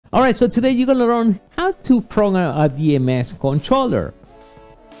Alright, so today you're gonna learn how to program a DMX controller.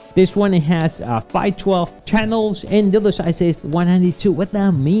 This one has 512 channels and the other side says 192. What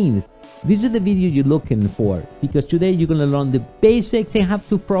that means? This is the video you're looking for, because today you're gonna learn the basics and how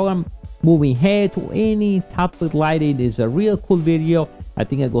to program moving head to any type of lighting. Is a real cool video. I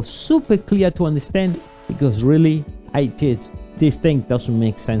think it goes super clear to understand, because really this thing doesn't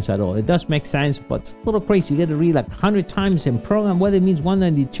make sense at all. It does make sense, but it's a little crazy. You gotta read like 100 times and program what it means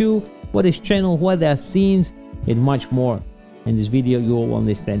 192, what is channel, what are scenes, and much more. In this video you will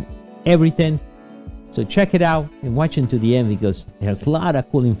understand everything, so check it out and watch it to the end, because it has a lot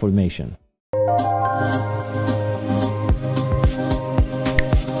of cool information.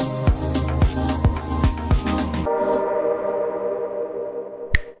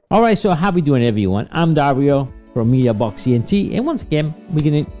 Alright, so how we doing everyone? I'm Dario from MEDIABOXENT, and once again we're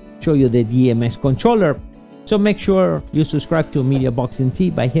gonna show you the DMX controller. So make sure you subscribe to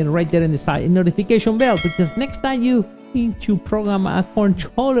MEDIABOXENT by hitting right there in the side and notification bell, because next time you need to program a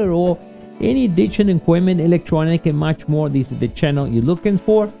controller or any digital equipment, electronic and much more, this is the channel you're looking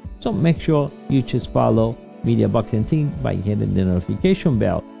for. So make sure you just follow MEDIABOXENT by hitting the notification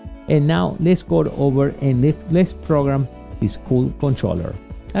bell. And now let's go over and let's program this cool controller.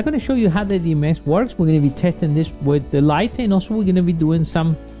 I'm going to show you how the DMX works. We're going to be testing this with the light, and also we're going to be doing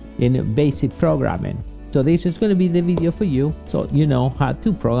some in basic programming. So this is going to be the video for you, so you know how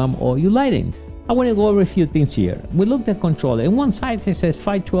to program all your lightings. I want to go over a few things here. We looked at controller, and one side it says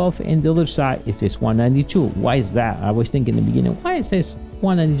 512 and the other side it says 192. Why is that? I was thinking in the beginning, why it says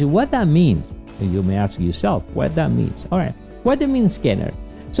 192? What that means? And you may ask yourself what that means. All right, what that means scanner.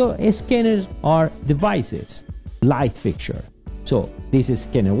 So scanners are devices, light fixture. So this is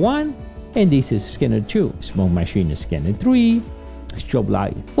scanner 1 and this is scanner 2. Smoke machine is scanner 3, strobe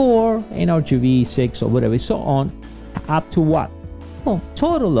light 4, and RGB 6 or whatever, so on, up to what? Oh,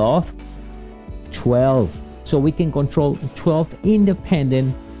 total of 12. So we can control 12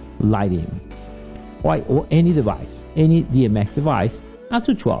 independent lighting, right? Or any device, any DMX device, up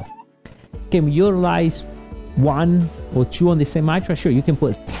to 12. Can we utilize 1 or 2 on the same mattress? Sure, you can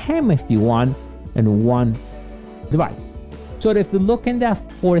put 10 if you want in one device. So if you look in that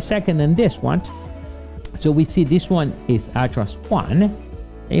for a second in this one, so we see this one is Atras 1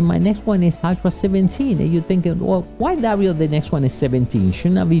 and my next one is Atras 17, and you're thinking, well, why Dario the next one is 17?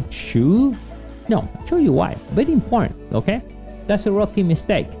 Shouldn't I be 2? No, I'll show you why. Very important, okay? That's a rookie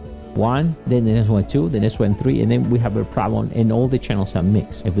mistake. 1, then the next one 2, the next one 3, and then we have a problem and all the channels are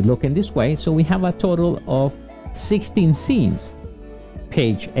mixed. If we look in this way, so we have a total of 16 scenes,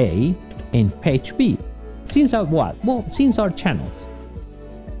 page A and page B. Scenes are what? Well, scenes are channels.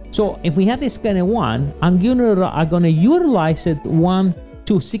 So if we have this scanner 1, I'm gonna utilize it 1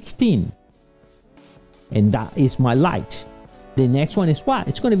 to 16, and that is my light. The next one is what?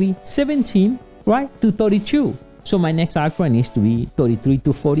 It's gonna be 17, right, to 32. So my next actor needs to be 33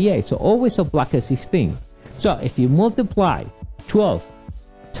 to 48. So always a block of 16. So if you multiply 12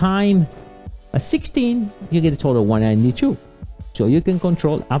 times 16, you get a total of 192. So you can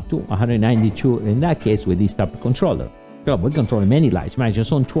control up to 192 in that case with this type of controller. So we're controlling many lights. Imagine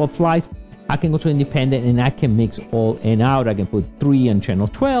just on 12 lights, I can control independent and I can mix all in out. I can put 3 on channel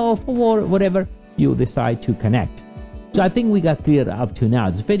 12 or whatever you decide to connect. So I think we got clear up to now.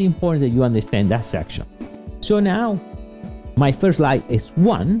 It's very important that you understand that section. So now my first light is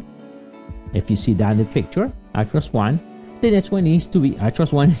 1. If you see that in the picture, Atras 1. The next one needs to be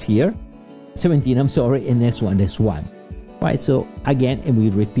Atras 1 is here. 17, I'm sorry, and this one is 1. Right, so again, and we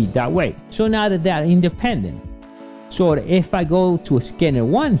repeat that way. So now that they're independent, so if I go to scanner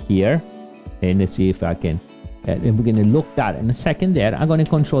 1 here, and let's see if I can, and we're going to look that in a second there, I'm going to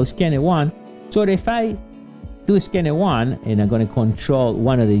control scanner 1. So if I do scanner 1 and I'm going to control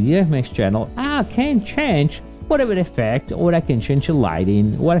one of the DMX channel, I can change whatever effect, or I can change the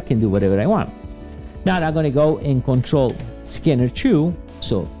lighting, or I can do whatever I want. Now I'm going to go and control scanner 2,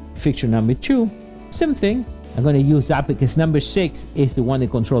 so fixture number 2, same thing. I'm going to use that because number 6 is the one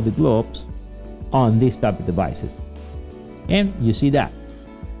that controls the globes on this type of devices. And you see that.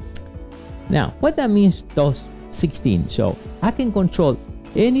 Now, what that means, those 16. So I can control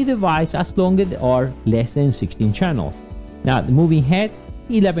any device as long as there are less than 16 channels. Now, the moving head,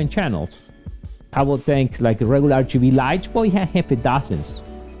 11 channels. I will think like a regular RGB lights, but you have half a dozens,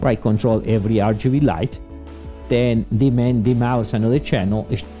 right? Control every RGB light. Then the mouse, another channel.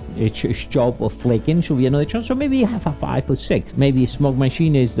 It's strobe or flaking should be another channel. So maybe you have a 5 or 6. Maybe smoke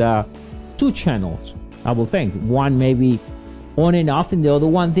machine is 2 channels. I will think one maybe on and off, and the other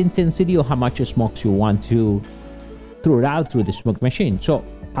one the intensity or how much smoke you want to throw it out through the smoke machine. So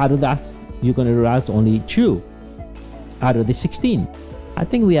out of that, you're gonna route only 2 out of the 16. I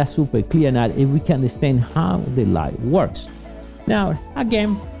think we are super clear now if we can understand how the light works. Now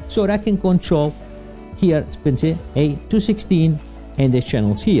again, so that I can control here A216 and the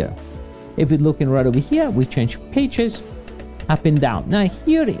channels here. If we're looking right over here, we change pages up and down. Now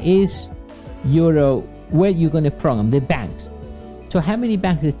here is your where you're going to program the banks. So how many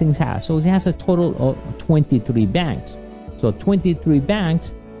banks these things have? So it has a total of 23 banks. So 23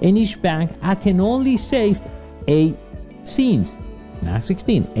 banks. In each bank, I can only save 8 scenes, not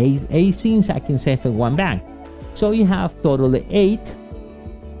 16. 8 scenes I can save in one bank. So you have total 8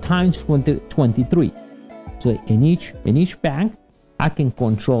 times 23. So in each bank, I can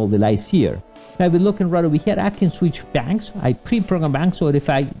control the lights here. Now if we're looking right over here, I can switch banks. I pre-program banks, so if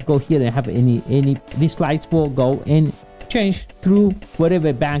I go here and have any these lights will go and change through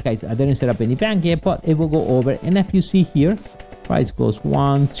whatever bank I didn't set up any bank yet, but it will go over. And if you see here, right, it goes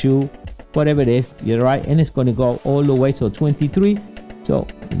 1, 2, whatever it is, you're right, and it's going to go all the way. So 23. So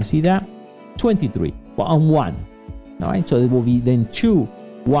can you see that? 23, but on 1. All right, so it will be then 2,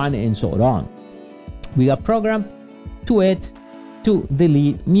 1, and so on. We got programmed to it to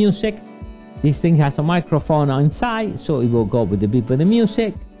delete music. This thing has a microphone inside, so it will go with the beep of the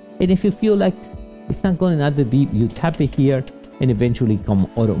music. And if you feel like it's not going at the beep, you tap it here and eventually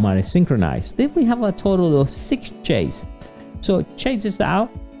come automatically synchronized. Then we have a total of 6 chases. So chases out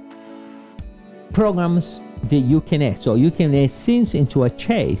programs that you can add. So you can add scenes into a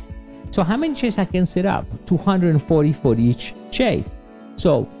chase. So how many chases I can set up? 240 for each chase.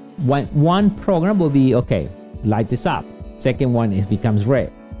 So one program will be, okay, light this up. Second one becomes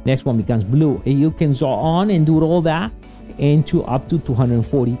red. Next one becomes blue. And you can go on and do all that into up to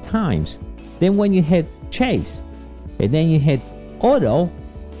 240 times. Then when you hit chase and then you hit auto,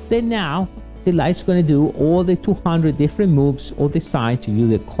 then now the light's going to do all the 200 different moves or design to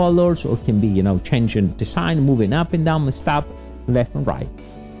use the colors, or can be, you know, changing design, moving up and down and stop, left and right.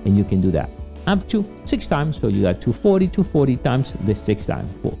 And you can do that up to 6 times. So you got 240 times the 6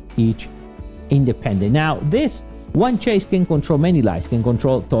 times for each independent. Now this one chase can control many lights, can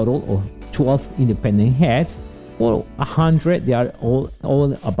control total of 12 independent heads or 100. They are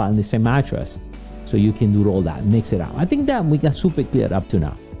all about the same address. So you can do all that, mix it out. I think that we got super clear up to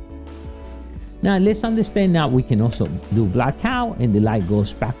now. Now let's understand, now we can also do blackout and the light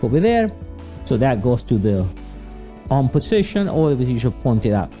goes back over there. So that goes to the on position, or you should point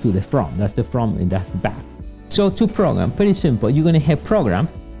it out to the front. That's the front and that's the back. So to program, pretty simple. You're going to hit program.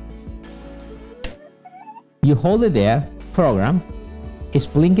 You hold it there, program. It's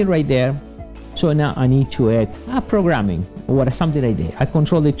blinking right there. So now I need to add programming or something like that. I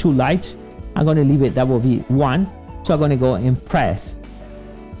control the 2 lights. I'm going to leave it, that will be 1. So I'm going to go and press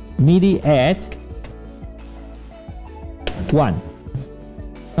MIDI add 1.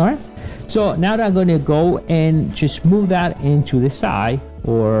 All right. So now that I'm going to go and just move that into the side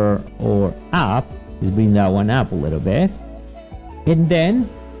or up. Just bring that one up a little bit. And then,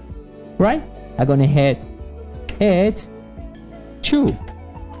 right, I'm going to hit add 2.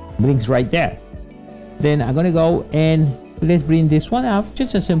 Blinks right there. Then I'm going to go and let's bring this one up.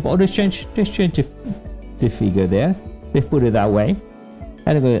 Just a simple, just change the figure there. Let's put it that way.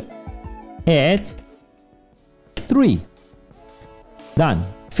 And I'm going to add 3. Done.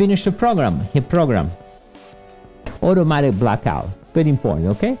 Finish the program. Hit program. Automatic blackout. Very important,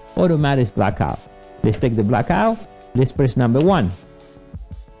 okay? Automatic blackout. Let's take the blackout. Let's press number 1.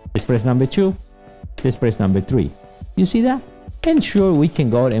 Let's press number 2. Let's press number 3. You see that? And sure, we can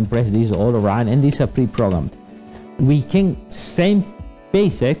go and press these all around, and these are pre-programmed. We can, same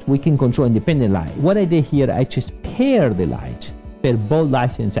basics, we can control independent light. What I did here, I just pair the lights. Pair both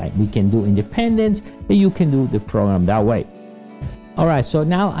lights inside. We can do independent, and you can do the program that way. All right, so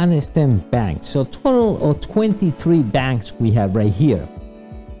now understand banks. So total of 23 banks we have right here.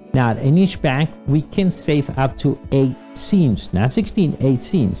 Now in each bank, we can save up to 8 scenes, not 16, 8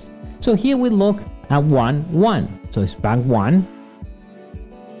 scenes. So here we look at 1, 1. So it's bank 1,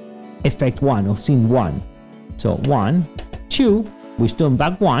 effect 1 or scene 1. So 1, 2, we're still in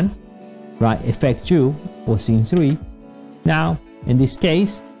bank 1, right? Effect 2 or scene 3. Now in this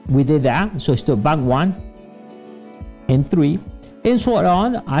case, we did that. So it's still bank 1 and 3. And so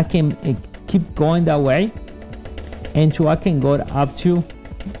on, I can keep going that way, and so I can go up to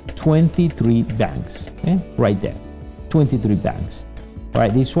 23 banks, okay? Right there, 23 banks. All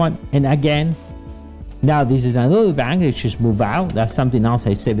right, this one, and again, now this is another bank. Let's just move out. That's something else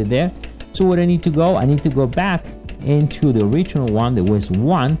I saved it there. So what I need to go, I need to go back into the original one that was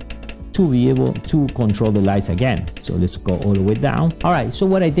 1 to be able to control the lights again. So let's go all the way down. All right, so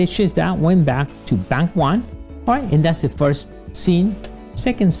what I did is that went back to bank 1. All right, and that's the first scene,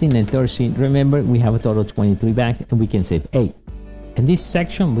 second scene, and third scene. Remember, we have a total of 23 banks, and we can save 8. in this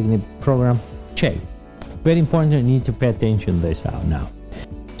section we're going to program chase. Very important, you need to pay attention to this out now.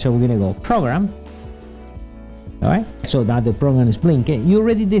 So we're going to go program. All right, so now the program is blinking. You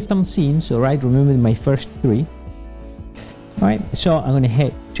already did some scenes, all right? Remember my first 3. All right, so I'm going to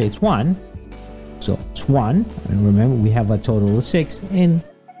hit chase 1. So it's 1, and remember we have a total of 6 and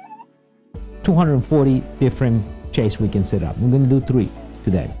 240 different chase we can set up. We're going to do 3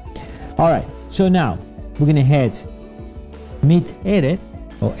 today. All right, so now we're going to hit mid edit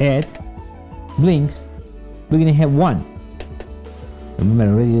or add blinks. We're going to hit 1. Remember I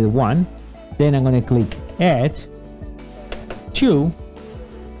already did 1. Then I'm going to click add 2,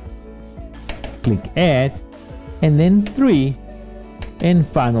 click add, and then 3, and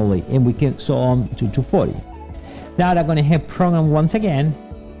finally, and we can so on to 240. Now I'm going to hit program once again,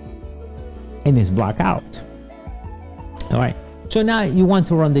 and it's black out. All right, so now you want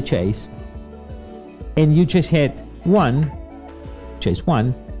to run the chase, and you just hit 1, chase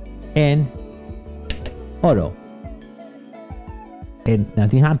 1, and auto, and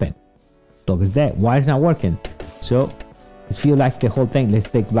nothing happened. Dog is dead. Why is it not working? So it feels like the whole thing. Let's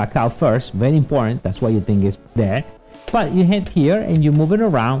take black out first. Very important. That's why you think it's dead. But you hit here and you move it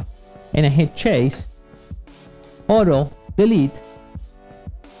around, and I hit chase, auto, delete.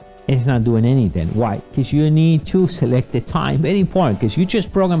 It's not doing anything. Why? Because you need to select the time. Very important, because you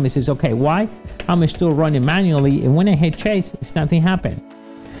just program it says, okay, why? I'm still running manually, and when I hit chase, it's nothing happened.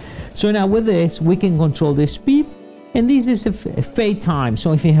 So now with this, we can control the speed, and this is a fade time.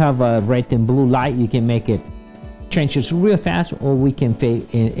 So if you have a red and blue light, you can make it changes real fast, or we can fade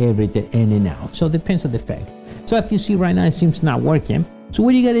in everything in and out. So it depends on the fade. So if you see right now, it seems not working. So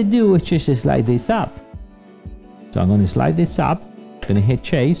what you got to do is just slide this up. So I'm going to slide this up, going to hit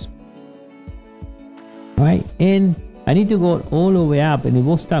chase. All right, and I need to go all the way up, and it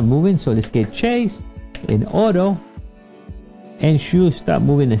will start moving. So let's get chase in auto, and should start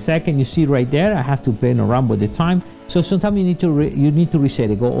moving in a second. You see right there, I have to play around with the time. So sometimes you need to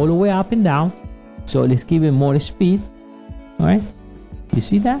reset it, go all the way up and down. So let's give it more speed. All right, you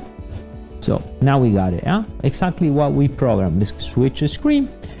see that? So now we got it, huh? Exactly what we programmed. Let's switch the screen,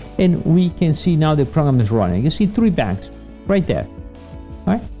 and we can see now the program is running. You see 3 banks right there.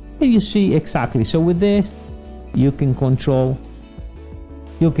 All right, and you see exactly. So with this, you can control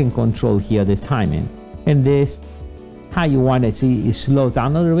here the timing, and this how you want it. See, it slows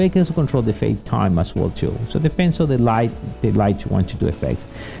down a little bit. You can control the fade time as well too. So it depends on the light you want to do effects.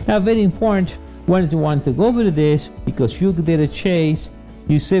 Now, very important, when you want to go over to this, because you did a chase,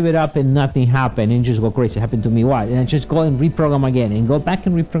 you save it up and nothing happened, and just go crazy. It happened to me. Why? And I just go and reprogram again, and go back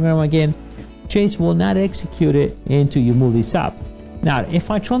and reprogram again. Chase will not execute it until you move this up. Now, if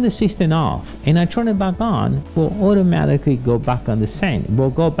I turn the system off and I turn it back on, we'll automatically go back on the same.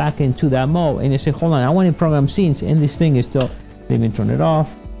 We'll go back into that mode, and you say, hold on, I want to program scenes, and this thing is still, let me turn it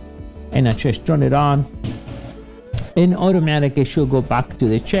off, and I just turn it on, and automatically it should go back to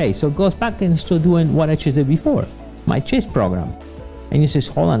the chase. So it goes back and still doing what I just did before, my chase program. And you say,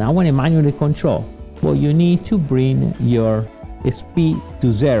 hold on, I want to manually control. Well, you need to bring your speed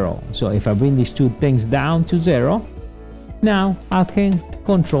to 0. So if I bring these 2 things down to 0, now I can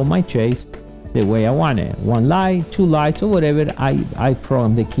control my chase the way I want it. 1 light, 2 lights, or whatever. I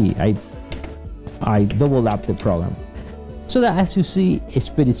program the key. I double up the program. So that, as you see, it's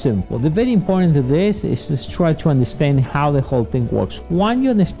pretty simple. The very important to this is to try to understand how the whole thing works. Once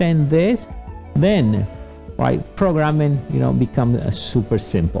you understand this, then programming becomes super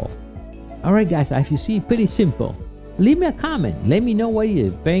simple. All right, guys, as you see, pretty simple. Leave me a comment. Let me know what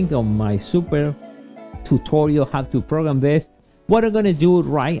you think of my super tutorial how to program this. What I'm gonna do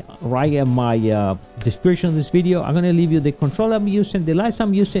right in my description of this video, I'm gonna leave you the controller I'm using, the lights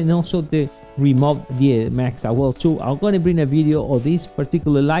I'm using, and also the remote DMX. I will too. I'm gonna bring a video of these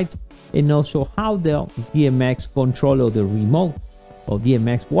particular lights, and also how the DMX controller, the remote of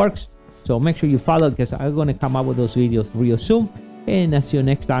DMX works. So make sure you follow, because I'm gonna come up with those videos real soon. And I'll see you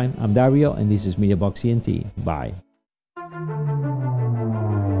next time. I'm Dario, and this is MEDIABOXENT. Bye.